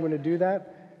 You know why I'm gonna do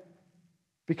that?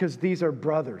 Because these are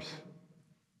brothers.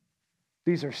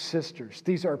 These are sisters.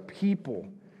 These are people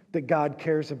that God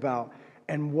cares about.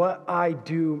 And what I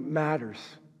do matters,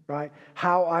 right?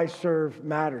 How I serve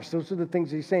matters. Those are the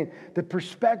things he's saying. The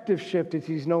perspective shift is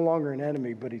he's no longer an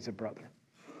enemy, but he's a brother,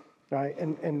 right?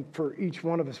 And for each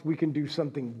one of us, we can do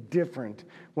something different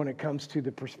when it comes to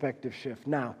the perspective shift.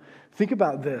 Now, think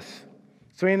about this.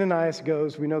 So Ananias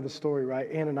goes, we know the story, right?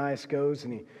 Ananias goes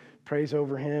and he prays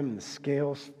over him and the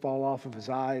scales fall off of his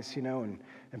eyes,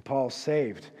 and Paul's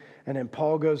saved. And then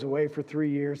Paul goes away for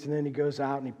 3 years, and then he goes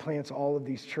out and he plants all of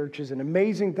these churches and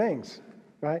amazing things,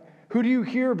 right? Who do you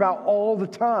hear about all the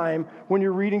time when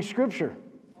you're reading Scripture?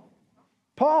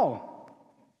 Paul.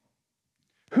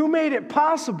 Who made it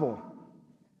possible?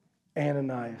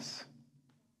 Ananias.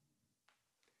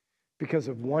 Because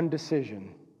of one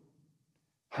decision,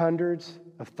 hundreds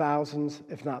of thousands,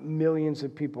 if not millions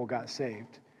of people got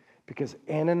saved because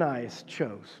Ananias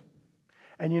chose.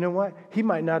 And you know what? He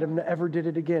might not have ever did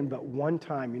it again, but one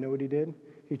time, you know what he did?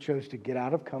 He chose to get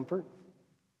out of comfort,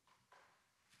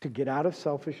 to get out of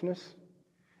selfishness,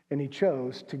 and he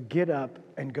chose to get up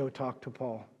and go talk to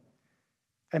Paul.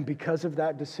 And because of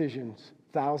that decision,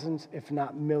 thousands, if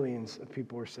not millions, of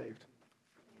people are saved.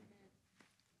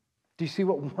 Do you see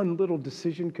what one little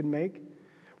decision can make?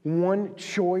 One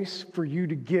choice for you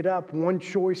to get up, one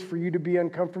choice for you to be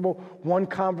uncomfortable, one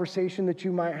conversation that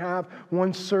you might have,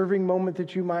 one serving moment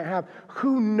that you might have.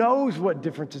 Who knows what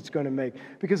difference it's going to make?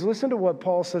 Because listen to what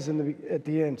Paul says at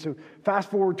the end. So fast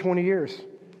forward 20 years.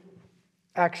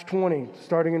 Acts 20,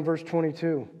 starting in verse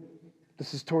 22.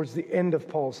 This is towards the end of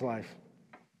Paul's life.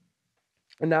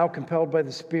 And now, compelled by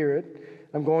the Spirit,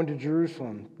 I'm going to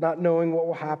Jerusalem, not knowing what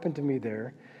will happen to me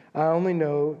there. I only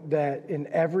know that in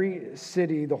every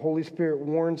city, the Holy Spirit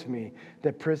warns me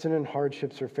that prison and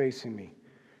hardships are facing me.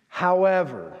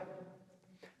 However,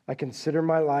 I consider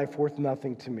my life worth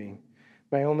nothing to me.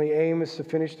 My only aim is to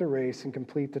finish the race and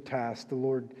complete the task the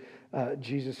Lord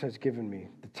Jesus has given me,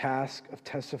 the task of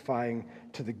testifying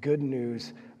to the good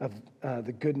news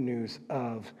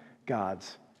of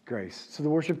God's grace. So the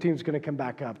worship team's going to come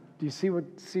back up. Do you see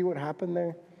what happened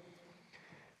there?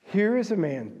 Here is a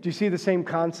man. Do you see the same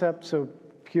concept? So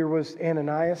here was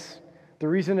Ananias. The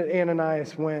reason that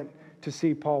Ananias went to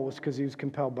see Paul was because he was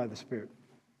compelled by the Spirit.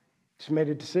 Just made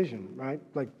a decision, right?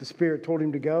 Like the Spirit told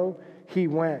him to go. He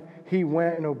went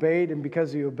and obeyed. And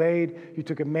because he obeyed, you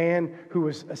took a man who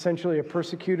was essentially a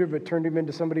persecutor, but turned him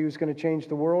into somebody who was going to change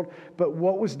the world. But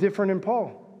what was different in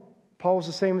Paul? Paul was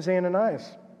the same as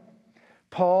Ananias.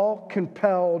 Paul,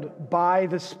 compelled by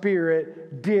the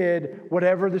Spirit, did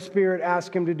whatever the Spirit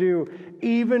asked him to do,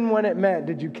 even when it meant,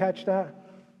 did you catch that?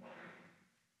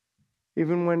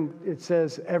 Even when it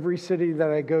says, every city that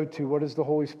I go to, what does the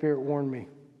Holy Spirit warn me?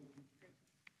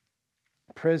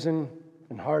 Prison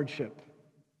and hardship.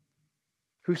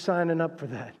 Who's signing up for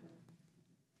that?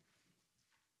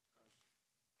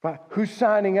 Who's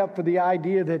signing up for the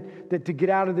idea that to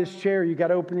get out of this chair, you got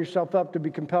to open yourself up to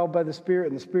be compelled by the Spirit,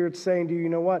 and the Spirit's saying to you, you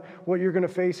know what? What you're going to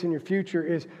face in your future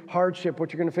is hardship.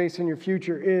 What you're going to face in your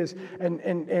future is,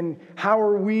 and how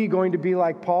are we going to be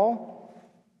like Paul?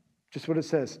 Just what it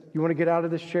says. You want to get out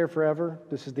of this chair forever?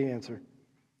 This is the answer.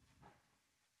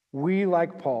 We,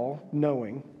 like Paul,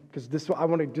 knowing, because I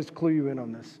want to just clue you in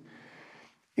on this.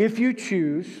 If you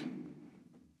choose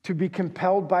to be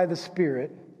compelled by the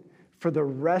Spirit, for the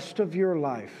rest of your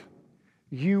life,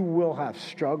 you will have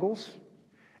struggles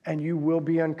and you will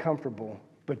be uncomfortable,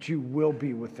 but you will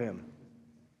be with Him.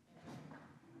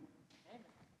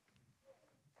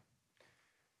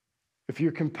 If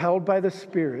you're compelled by the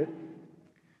Spirit,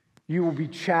 you will be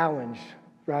challenged,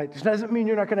 right? This doesn't mean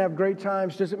you're not going to have great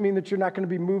times. Doesn't mean that you're not going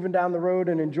to be moving down the road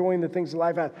and enjoying the things that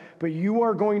life has. But you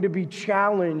are going to be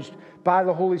challenged by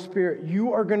the Holy Spirit.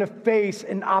 You are going to face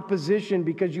an opposition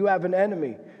because you have an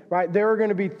enemy. Right? There are going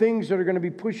to be things that are going to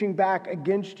be pushing back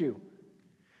against you.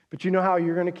 But you know how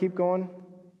you're going to keep going?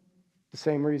 The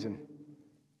same reason.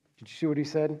 Did you see what he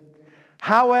said?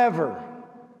 However,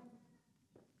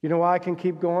 you know why I can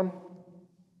keep going?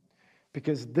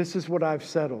 Because this is what I've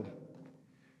settled.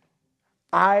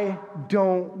 I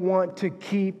don't want to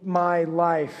keep my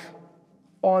life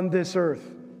on this earth.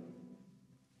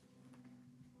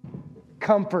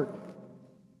 Comfort,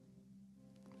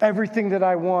 everything that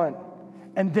I want,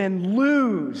 and then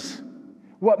lose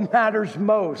what matters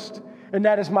most. And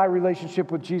that is my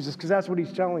relationship with Jesus, because that's what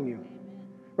he's telling you.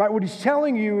 Right? What he's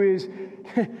telling you is,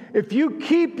 if you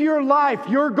keep your life,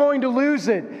 you're going to lose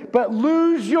it. But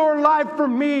lose your life for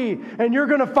me, and you're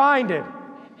going to find it.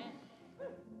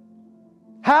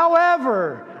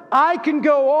 However, I can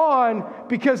go on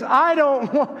because I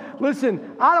don't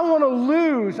want to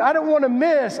lose. I don't want to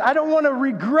miss. I don't want to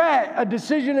regret a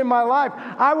decision in my life.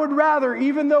 I would rather,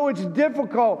 even though it's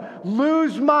difficult,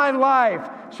 lose my life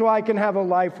so I can have a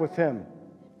life with him.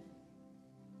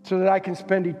 So that I can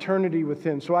spend eternity with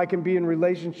him, so I can be in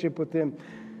relationship with him.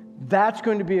 That's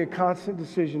going to be a constant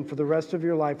decision for the rest of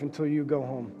your life until you go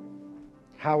home.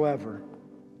 However,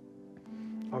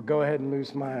 I'll go ahead and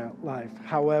lose my life.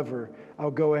 However, I'll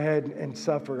go ahead and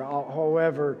suffer.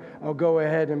 However, I'll go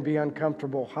ahead and be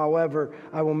uncomfortable. However,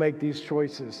 I will make these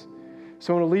choices.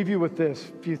 So I want to leave you with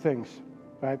this few things,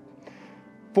 right?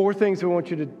 4 things I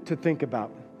want you to think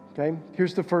about, okay?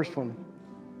 Here's the first one.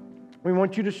 We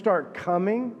want you to start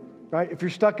coming, right? If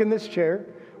you're stuck in this chair,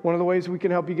 one of the ways we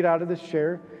can help you get out of this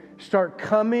chair, start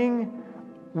coming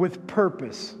with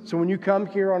purpose. So when you come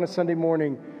here on a Sunday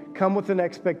morning, come with an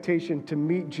expectation to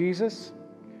meet Jesus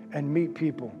and meet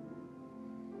people,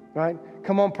 right?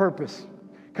 Come on purpose.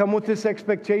 Come with this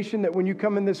expectation that when you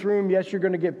come in this room, yes, you're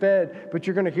going to get fed, but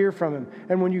you're going to hear from him.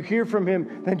 And when you hear from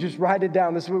him, then just write it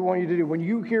down. This is what we want you to do. When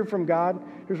you hear from God,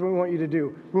 here's what we want you to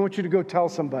do. We want you to go tell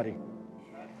somebody.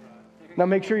 Now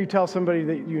make sure you tell somebody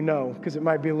that you know, because it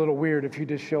might be a little weird if you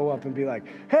just show up and be like,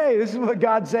 hey, this is what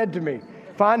God said to me.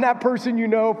 Find that person you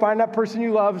know, find that person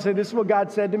you love, and say, this is what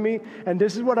God said to me, and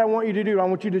this is what I want you to do. I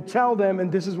want you to tell them, and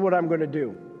this is what I'm going to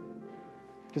do.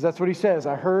 Because that's what he says.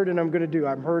 I heard and I'm going to do.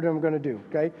 I've heard and I'm going to do.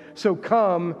 Okay? So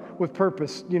come with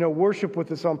purpose. Worship with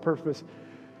us on purpose.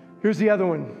 Here's the other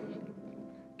one.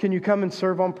 Can you come and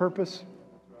serve on purpose?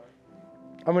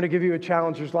 I'm going to give you a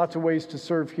challenge. There's lots of ways to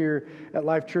serve here at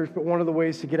Life Church, but one of the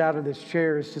ways to get out of this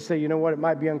chair is to say, you know what, it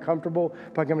might be uncomfortable,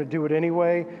 but I'm going to do it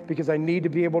anyway because I need to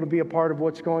be able to be a part of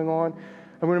what's going on.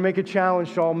 I'm going to make a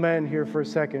challenge to all men here for a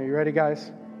second. Are you ready,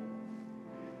 guys?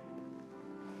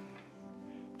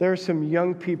 There are some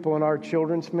young people in our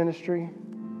children's ministry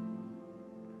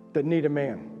that need a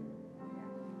man,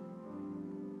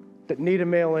 that need a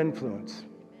male influence,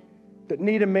 that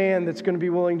need a man that's going to be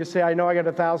willing to say, I know I got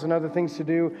 1,000 other things to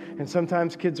do, and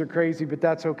sometimes kids are crazy, but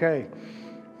that's okay.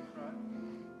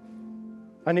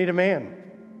 I need a man.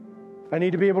 I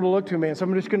need to be able to look to a man. So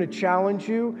I'm just going to challenge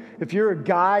you. If you're a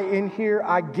guy in here,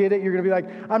 I get it. You're going to be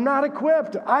like, I'm not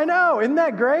equipped. I know. Isn't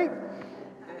that great?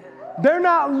 They're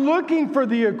not looking for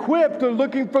the equipped. They're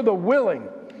looking for the willing.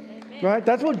 Right?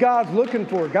 That's what God's looking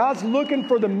for. God's looking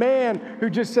for the man who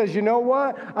just says, you know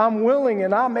what? I'm willing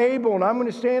and I'm able and I'm going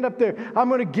to stand up there. I'm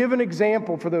going to give an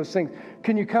example for those things.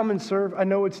 Can you come and serve? I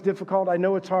know it's difficult. I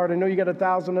know it's hard. I know you got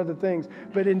 1,000 other things.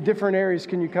 But in different areas,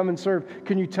 can you come and serve?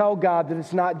 Can you tell God that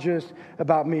it's not just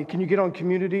about me? Can you get on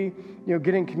community?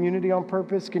 Get in community on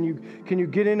purpose? Can you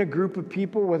get in a group of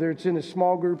people, whether it's in a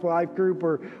small group, life group,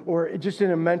 or just in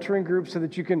a mentoring group so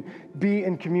that you can be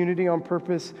in community on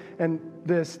purpose? And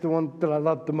the one that I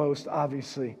love the most,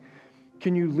 obviously.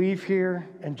 Can you leave here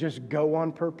and just go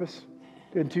on purpose?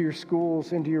 Into your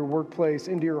schools, into your workplace,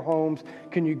 into your homes?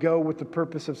 Can you go with the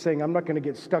purpose of saying, I'm not going to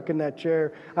get stuck in that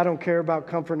chair. I don't care about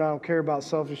comfort. And I don't care about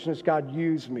selfishness. God,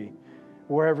 use me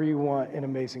wherever you want in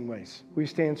amazing ways. Will you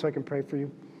stand so I can pray for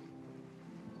you?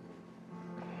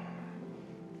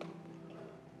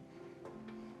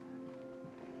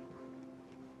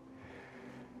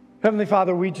 Heavenly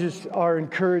Father, we just are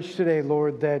encouraged today,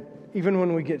 Lord, that even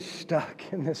when we get stuck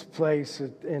in this place,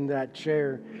 in that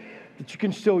chair, that you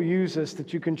can still use us,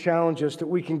 that you can challenge us, that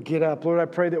we can get up. Lord, I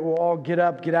pray that we'll all get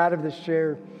up, get out of this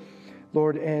chair,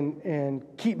 Lord, and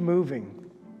keep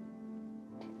moving.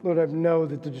 Lord, I know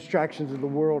that the distractions of the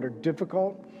world are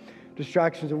difficult.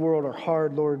 Distractions of the world are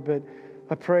hard, Lord, but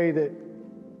I pray that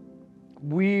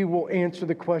we will answer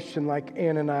the question like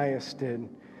Ananias did.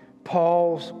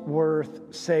 Paul's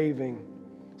worth saving,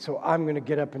 so I'm going to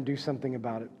get up and do something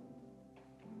about it.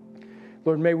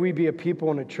 Lord, may we be a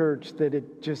people in a church that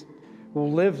it just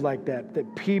will live like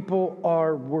that people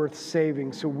are worth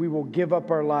saving, so we will give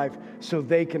up our life so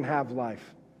they can have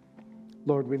life.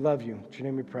 Lord, we love you. In your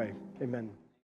name we pray. Amen.